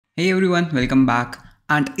Hey everyone, welcome back.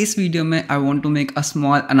 And इस video में I want to make a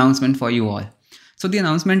small announcement for you all. So the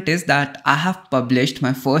announcement is that I have published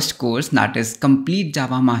my first course, that is complete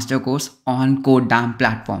Java Master course on Codedamn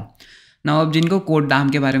platform. Now अब जिनको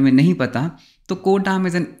Codedamn के बारे में नहीं पता, तो Codedamn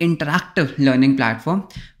is an interactive learning platform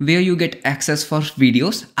where you get access for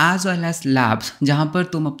videos as well as labs, जहाँ पर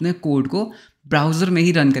तुम अपने कोड को ब्राउज़र में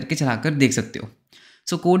ही रन करके चलाकर देख सकते हो.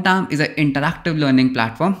 So Codedamn is an interactive learning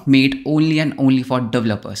platform made only and only for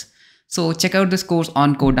developers. So check out this course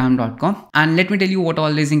on codedamn.com and let me tell you what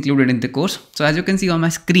all is included in the course. So as you can see on my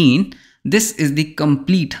screen, this is the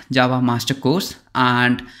complete Java Master course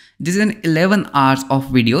and this is an 11 hours of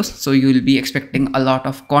videos. So you will be expecting a lot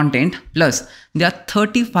of content, plus there are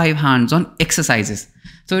 35 hands-on exercises.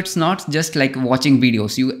 So it's not just like watching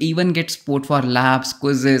videos. You even get support for labs,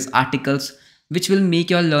 quizzes, articles, which will make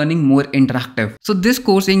your learning more interactive. So this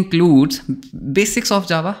course includes basics of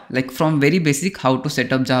Java, like from very basic how to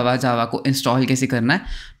set up Java, Java को install कैसे करना है,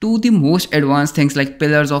 to the most advanced things like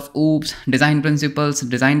pillars of OOPS, design principles,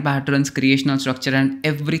 design patterns, creational structure, and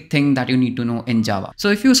everything that you need to know in Java.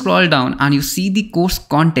 So if you scroll down and you see the course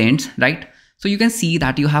contents, right? So you can see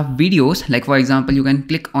that you have videos, like for example, you can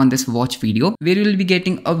click on this watch video where you will be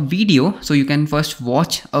getting a video. So you can first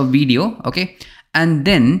watch a video, okay? And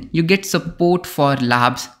then you get support for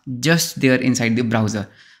labs just there inside the browser.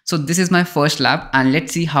 So this is my first lab and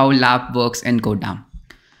let's see how lab works in Codedamn.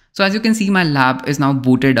 So as you can see, my lab is now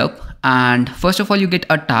booted up and first of all, you get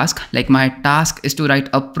a task. Like my task is to write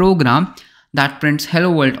a program that prints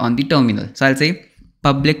hello world on the terminal. So I'll say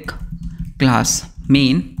public class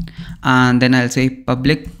main and then I'll say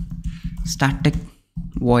public static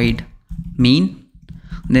void main,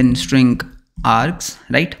 then string args,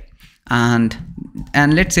 right? And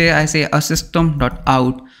let's say I say a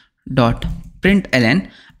system.out.println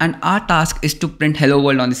and our task is to print hello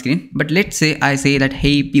world on the screen. But let's say I say that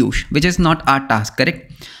hey Piyush, which is not our task,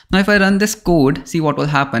 correct? Now if I run this code, see what will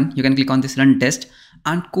happen. You can click on this run test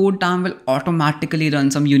and Codedamn will automatically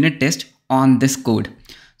run some unit test on this code.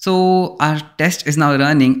 So our test is now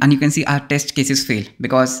running and you can see our test cases fail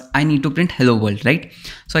because I need to print hello world, right?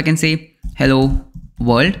 So I can say hello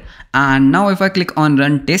world and now if I click on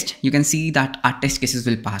run test, you can see that our test cases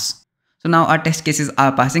will pass. So now our test cases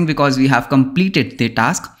are passing because we have completed the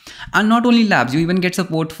task. And not only labs, you even get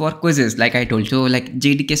support for quizzes like I told you. Like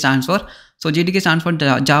JDK stands for, so JDK stands for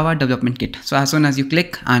Java Development Kit. So as soon as you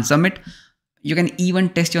click and submit, you can even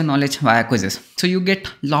test your knowledge via quizzes. So you get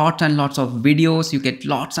lots and lots of videos, you get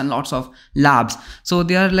lots and lots of labs. So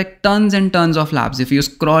there are like tons and tons of labs. If you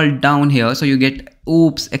scroll down here, so you get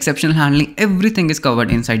OOPS, exceptional handling, everything is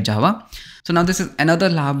covered inside Java. So now this is another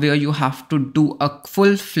lab where you have to do a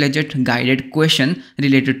full-fledged guided question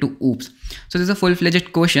related to OOPS. So this is a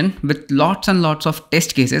full-fledged question with lots and lots of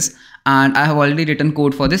test cases. And I have already written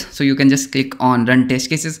code for this. So you can just click on run test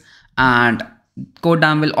cases and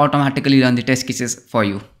Codedamn will automatically run the test cases for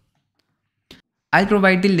you. I'll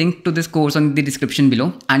provide the link to this course on the description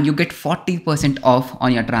below and you get 40% off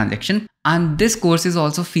on your transaction. And this course is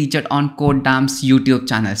also featured on Codedamm's YouTube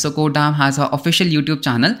channel. So Codedamn has an official YouTube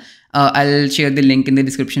channel. I'll share the link in the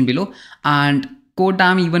description below. And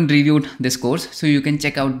Codedamn even reviewed this course. So you can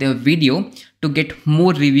check out their video to get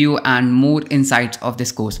more review and more insights of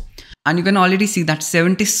this course. And you can already see that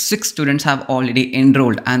 76 students have already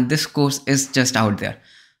enrolled and this course is just out there.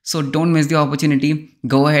 So don't miss the opportunity.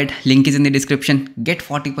 Go ahead, link is in the description. Get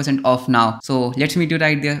 40% off now. So let's meet you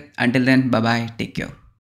right there. Until then, bye bye. Take care.